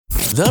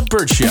The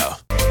Burt Show.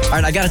 All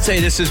right, I got to tell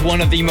you, this is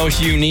one of the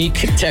most unique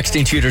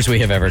texting tutors we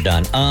have ever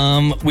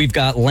done. We've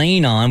got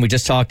Lane on. We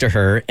just talked to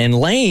her, and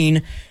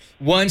Lane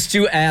wants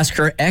to ask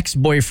her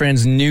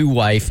ex-boyfriend's new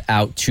wife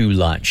out to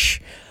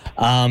lunch.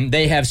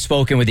 They have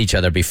spoken with each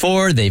other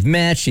before. They've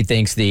met. She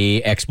thinks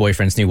the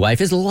ex-boyfriend's new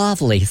wife is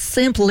lovely,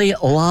 simply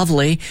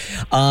lovely.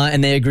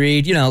 And they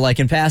agreed,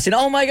 like in passing,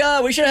 oh my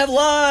God, we should have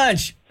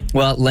lunch.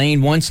 Well,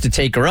 Lane wants to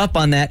take her up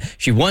on that.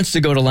 She wants to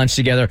go to lunch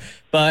together,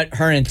 but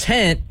her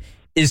intent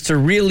is to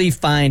really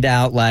find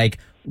out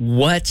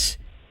what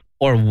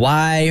or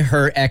why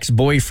her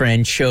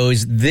ex-boyfriend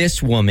chose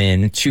this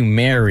woman to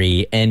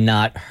marry and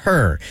not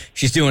her.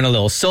 She's doing a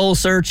little soul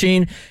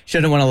searching. She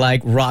doesn't want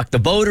to rock the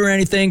boat or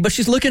anything, but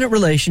she's looking at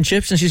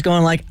relationships and she's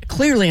going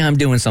clearly I'm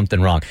doing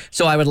something wrong.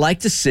 So I would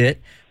like to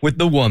sit with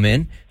the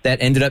woman that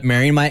ended up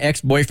marrying my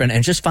ex-boyfriend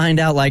and just find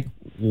out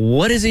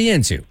what is he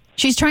into?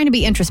 She's trying to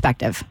be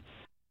introspective.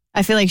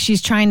 I feel like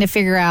she's trying to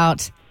figure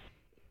out.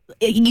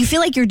 You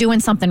feel like you're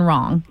doing something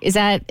wrong. Is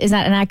that an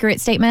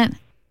accurate statement?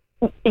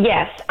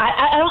 Yes.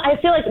 I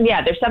feel like,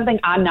 there's something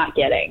I'm not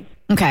getting.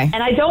 Okay.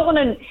 And I don't want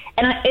to,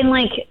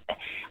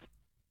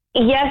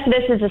 yes,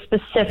 this is a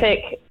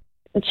specific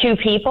two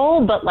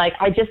people, but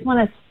I just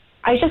want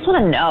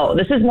to know.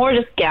 This is more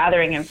just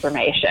gathering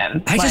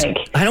information.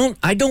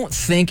 I don't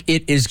think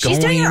it is going.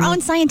 She's doing her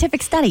own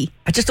scientific study.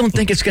 I just don't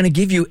think it's going to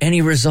give you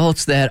any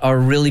results that are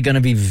really going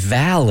to be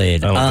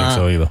valid. I don't think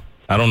so either.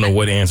 I don't know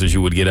what answers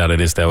you would get out of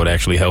this that would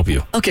actually help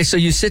you. Okay, so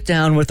you sit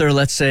down with her,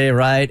 let's say,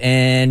 right,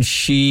 and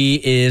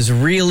she is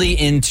really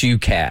into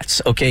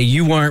cats. Okay,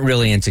 you weren't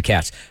really into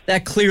cats.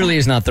 That clearly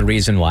is not the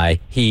reason why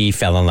he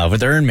fell in love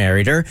with her and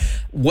married her.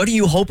 What are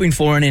you hoping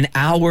for in an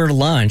hour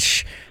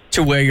lunch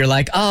to where you're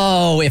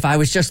oh, if I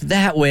was just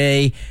that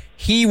way,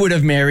 he would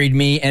have married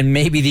me and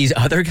maybe these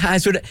other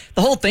guys would?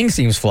 The whole thing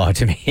seems flawed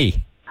to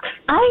me.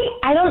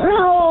 I don't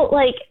know,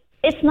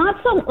 it's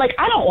not so,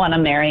 I don't want to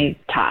marry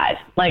Todd.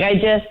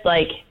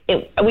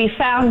 We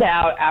found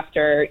out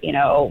after,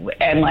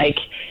 and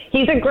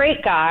he's a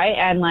great guy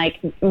and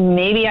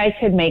maybe I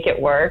could make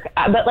it work.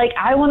 But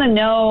I want to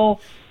know,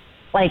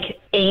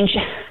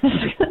 ancient,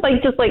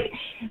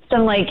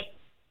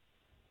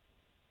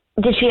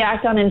 did she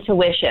act on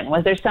intuition?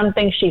 Was there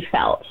something she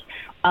felt?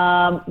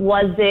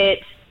 Was it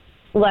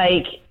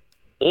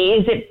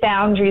is it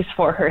boundaries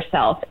for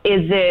herself?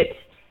 Is it,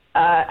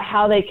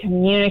 how they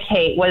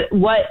communicate? What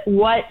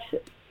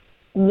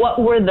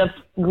were the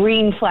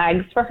green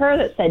flags for her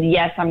that said,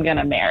 yes, I'm going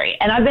to marry?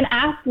 And I've been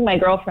asking my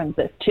girlfriends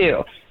this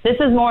too. This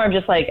is more of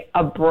just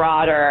a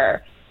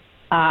broader,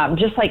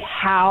 just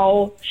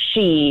how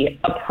she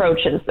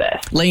approaches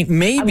this. Lane,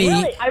 maybe.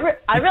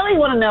 I really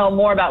want to know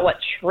more about what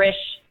Trish,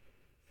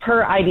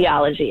 her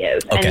ideology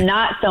is, and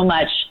not so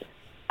much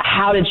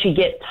how did she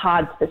get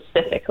Todd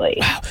specifically?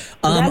 Wow.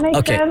 Does that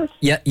make sense?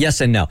 Yeah, yes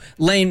and no.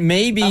 Lane,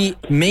 maybe,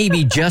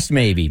 just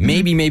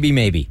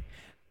maybe,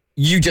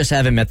 you just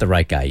haven't met the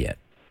right guy yet.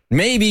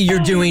 Maybe you're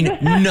doing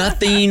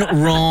nothing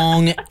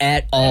wrong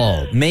at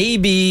all.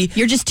 Maybe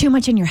you're just too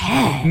much in your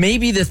head.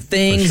 Maybe the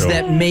things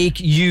that make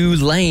you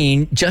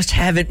Lane just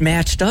haven't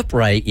matched up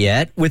right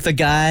yet with a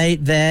guy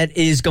that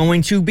is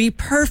going to be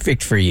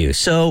perfect for you.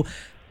 So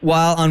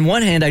while on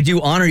one hand, I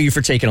do honor you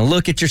for taking a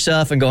look at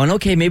yourself and going,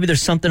 okay, maybe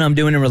there's something I'm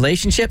doing in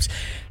relationships.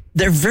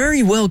 There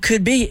very well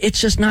could be.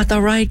 It's just not the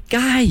right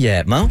guy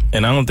yet, Mo.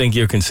 And I don't think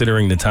you're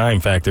considering the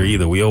time factor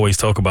either. We always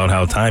talk about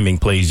how timing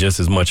plays just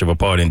as much of a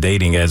part in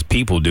dating as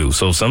people do.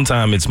 So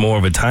sometimes it's more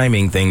of a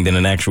timing thing than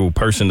an actual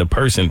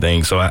person-to-person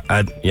thing. So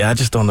I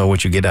just don't know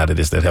what you get out of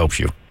this that helps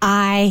you.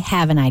 I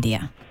have an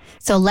idea.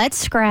 So let's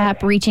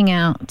scrap reaching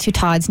out to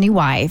Todd's new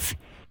wife.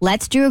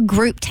 Let's do a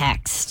group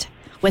text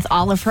with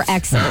all of her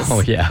exes. Oh,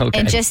 yeah, okay.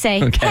 And just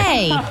say,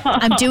 hey,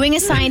 I'm doing a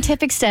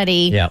scientific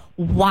study. Yeah.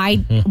 Why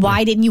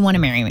didn't you want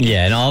to marry me?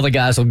 Yeah, and all the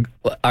guys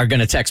are going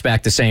to text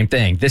back the same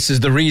thing. This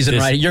is the reason,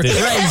 right? You're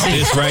crazy.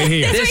 This right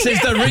here. This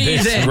is the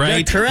reason.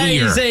 Right You're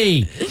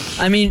crazy. Here.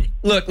 I mean,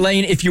 look,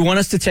 Lane, if you want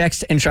us to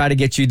text and try to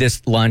get you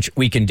this lunch,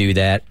 we can do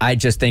that. I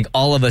just think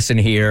all of us in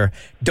here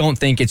don't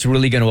think it's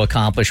really going to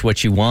accomplish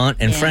what you want.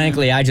 And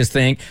frankly, I just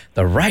think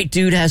the right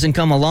dude hasn't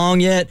come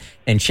along yet.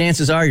 And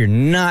chances are you're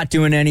not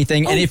doing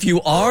anything. And if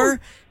you are,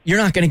 you're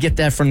not going to get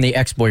that from the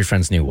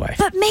ex-boyfriend's new wife.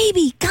 But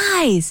maybe,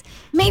 guys,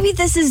 maybe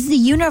this is the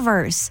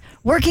universe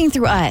working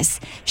through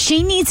us.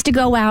 She needs to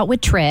go out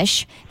with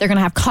Trish. They're going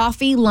to have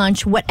coffee,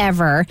 lunch,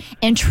 whatever.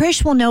 And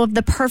Trish will know of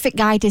the perfect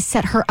guy to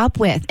set her up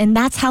with. And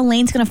that's how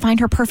Lane's going to find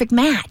her perfect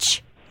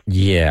match.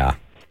 Yeah.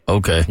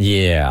 Okay.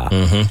 Yeah.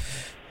 Mm-hmm.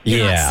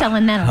 You're not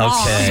selling that at all.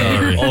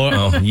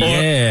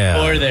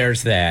 Sorry. Or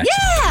there's that.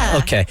 Yeah.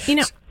 Okay.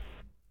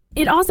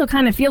 It also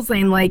kind of feels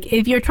like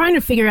if you're trying to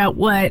figure out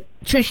what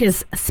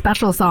Trish's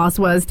special sauce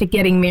was to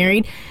getting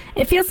married,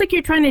 it feels like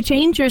you're trying to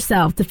change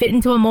yourself to fit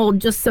into a mold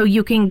just so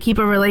you can keep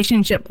a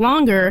relationship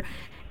longer.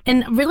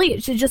 And really,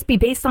 it should just be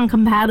based on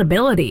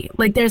compatibility.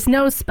 There's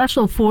no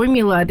special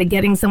formula to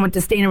getting someone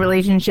to stay in a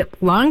relationship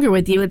longer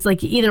with you. It's you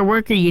either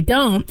work or you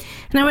don't.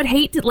 And I would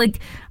hate to,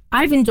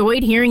 I've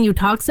enjoyed hearing you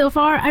talk so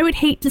far. I would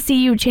hate to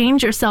see you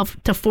change yourself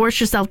to force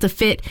yourself to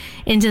fit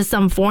into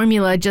some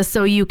formula just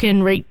so you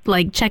can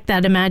check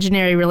that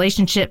imaginary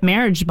relationship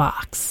marriage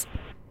box.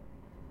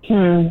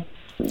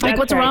 Like,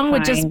 what's wrong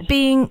with just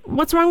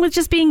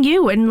being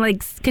you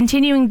and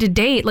continuing to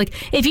date? Like,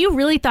 if you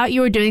really thought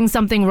you were doing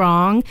something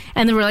wrong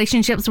and the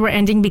relationships were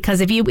ending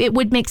because of you, it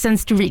would make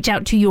sense to reach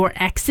out to your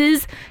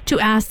exes to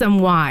ask them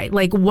why.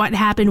 Like, what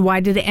happened? Why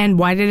did it end?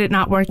 Why did it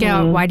not work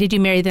out? Why did you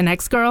marry the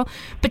next girl?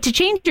 But to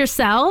change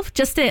yourself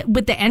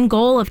with the end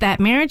goal of that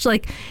marriage,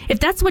 like, if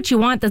that's what you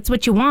want, that's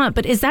what you want.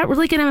 But is that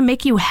really going to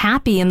make you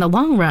happy in the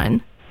long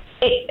run?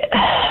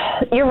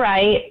 You're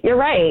right.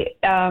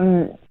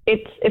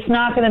 It's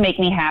not going to make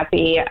me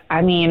happy.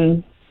 I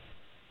mean,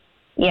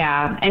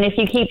 yeah. And if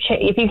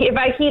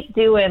I keep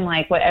doing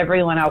what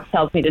everyone else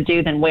tells me to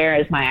do, then where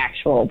is my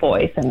actual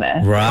voice in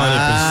this?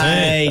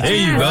 Right. 100%. There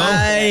you go.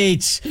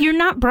 Right. You're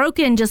not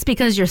broken just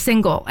because you're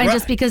single and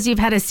just because you've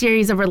had a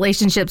series of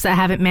relationships that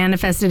haven't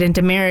manifested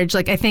into marriage.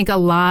 Like, I think a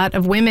lot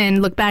of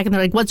women look back and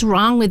they're like, what's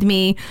wrong with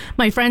me?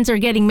 My friends are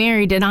getting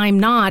married and I'm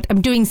not.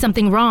 I'm doing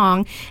something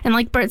wrong. And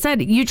like Bert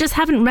said, you just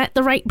haven't met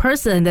the right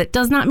person. That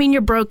does not mean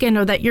you're broken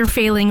or that you're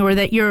failing or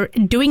that you're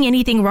doing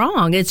anything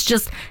wrong. It's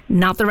just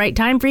not the right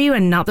time for you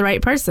and not the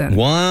right person.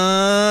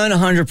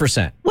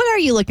 100%. What are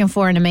you looking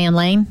for in a man,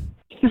 Lane?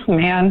 Oh,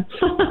 man.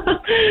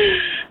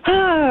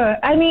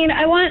 I mean,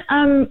 I want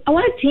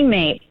a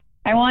teammate.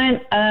 I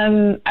want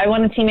a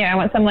teammate. I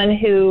want someone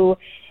who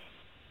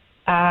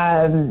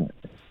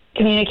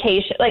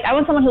communication. Like, I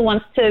want someone who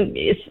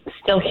is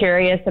still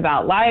curious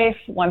about life,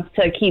 wants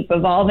to keep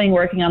evolving,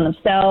 working on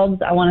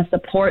themselves. I want to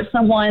support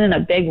someone in a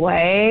big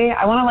way.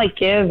 I want to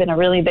give in a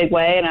really big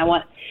way, and I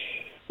want,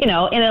 and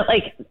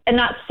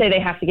not to say they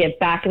have to give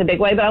back in a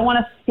big way, but I want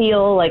to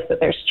feel that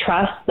there's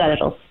trust, that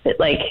it'll fit,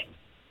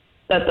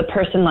 that the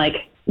person, I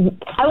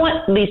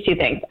want these two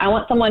things. I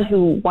want someone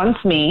who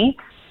wants me,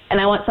 and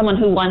I want someone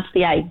who wants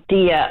the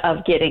idea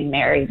of getting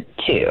married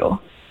too.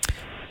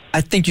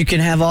 I think you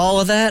can have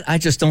all of that. I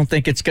just don't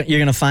think you're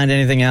going to find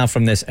anything out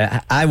from this.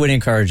 I would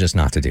encourage us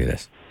not to do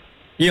this.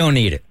 You don't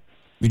need it.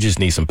 You just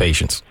need some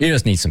patience. You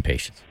just need some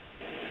patience.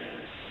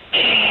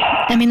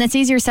 I mean, that's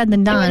easier said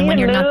than done when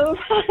you're not.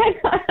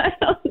 I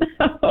don't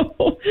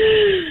know.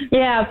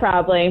 Yeah,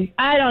 probably.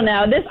 I don't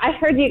know. I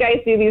heard you guys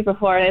do these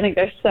before, and I think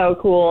they're so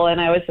cool. And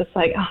I was just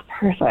like, oh,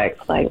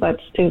 perfect.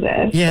 Let's do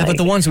this. Yeah, but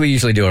the ones we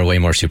usually do are way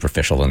more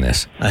superficial than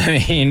this.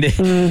 I mean,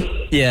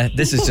 yeah,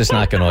 this is just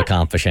not going to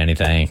accomplish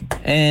anything.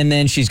 And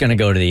then she's going to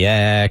go to the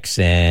ex,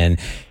 and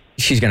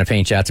she's going to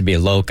paint you out to be a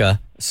loca.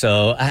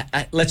 So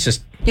let's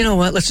just, you know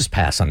what? Let's just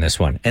pass on this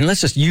one, and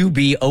let's just you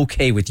be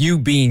okay with you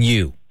being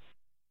you.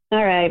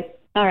 All right.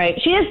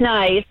 She is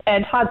nice,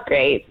 and Todd's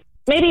great.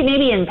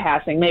 Maybe in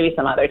passing, maybe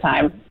some other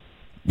time.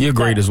 You're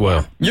great as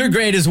well. You're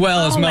great as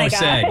well, as Mo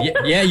said.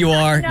 Yeah, you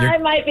are. No, I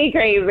might be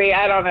crazy.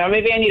 I don't know.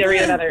 Maybe I need to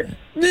read another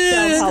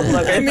self-help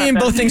book or something.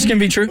 Both things can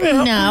be true.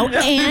 No.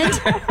 And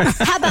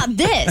how about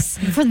this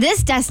for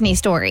this Destiny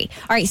story?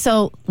 All right,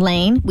 so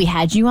Lane, we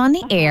had you on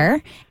the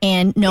air,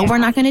 and no, we're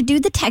not going to do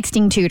the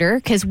texting tutor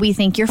because we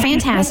think you're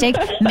fantastic.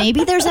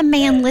 Maybe there's a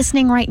man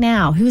listening right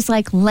now who's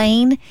like,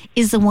 Lane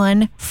is the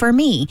one for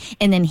me.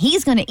 And then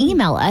he's going to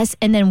email us,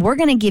 and then we're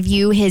going to give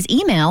you his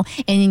email,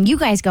 and then you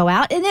guys go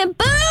out, and then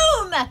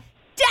boom!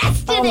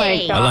 Destiny! Oh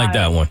my God. I like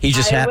that one.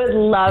 I would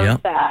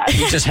love that.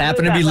 He just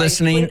happened to be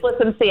listening. Sleepless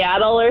in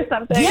Seattle or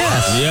something?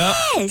 Yes.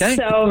 Yep. Okay.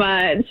 So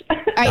much. All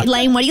right,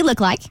 Lane, what do you look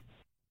like?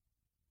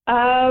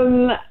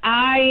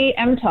 I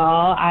am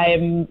tall.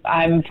 I'm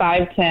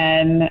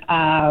 5'10".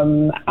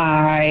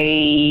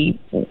 I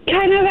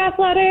kind of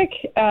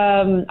athletic.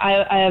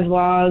 I have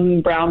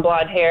long brown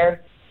blonde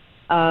hair.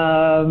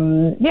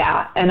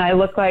 Yeah, and I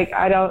look like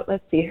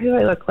let's see, who do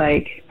I look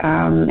like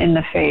in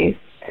the face?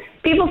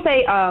 People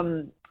say,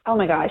 oh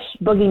my gosh,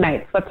 Boogie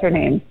Nights. What's her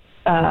name?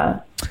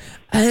 Not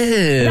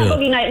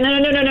Boogie Nights.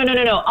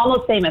 No.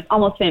 Almost famous.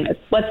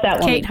 What's that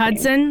one? Kate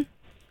Hudson?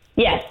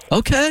 Yes.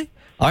 Okay.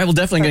 All right, we're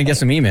definitely going to get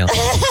some emails.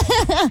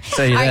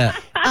 Tell you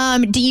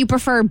that. Do you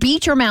prefer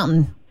beach or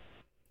mountain?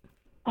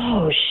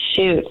 Oh,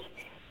 shoot.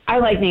 I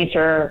like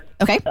nature.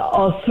 Okay.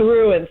 All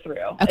through and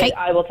through. Okay.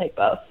 I will take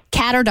both.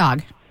 Cat or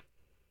dog?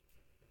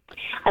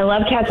 I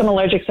love cats. I'm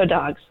allergic to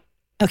dogs.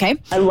 Okay.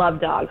 I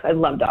love dogs.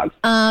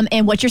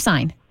 And what's your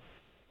sign?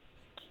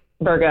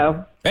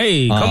 Virgo.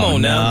 Hey, come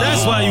on now.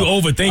 That's why you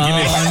overthinking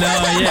it. Oh,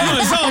 no, yeah.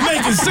 It's all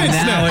making sense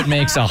now. Now it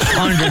makes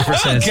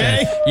 100% Okay.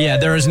 sense. Yeah,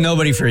 there is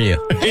nobody for you.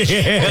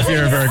 If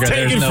you're a Virgo,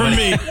 Take there's it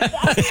nobody.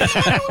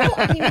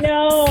 from me. I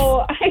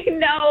know.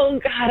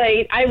 God,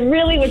 I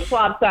really would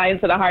swap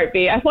signs in a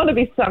heartbeat. I want to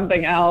be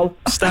something else.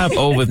 Stop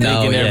overthinking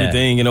No, yeah.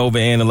 everything and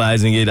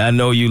overanalyzing it. I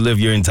know you live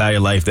your entire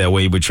life that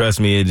way, but trust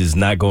me, it is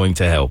not going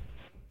to help.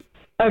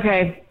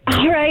 Okay.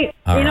 All right.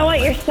 You know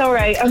what? You're so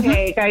right.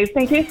 Okay, guys,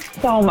 thank you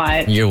so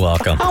much. You're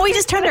welcome. Oh, we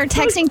just turned our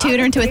texting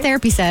tutor into a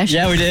therapy session.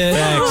 Yeah, we did.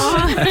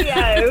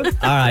 Yes.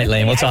 All right,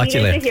 Lane, we'll talk to you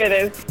I later. need to hear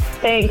this.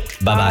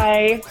 Thanks.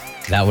 Bye-bye.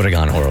 Bye. That would have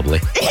gone horribly.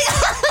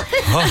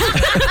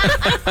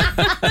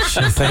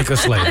 She'll thank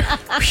us later.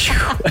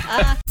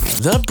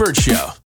 The Burt Show.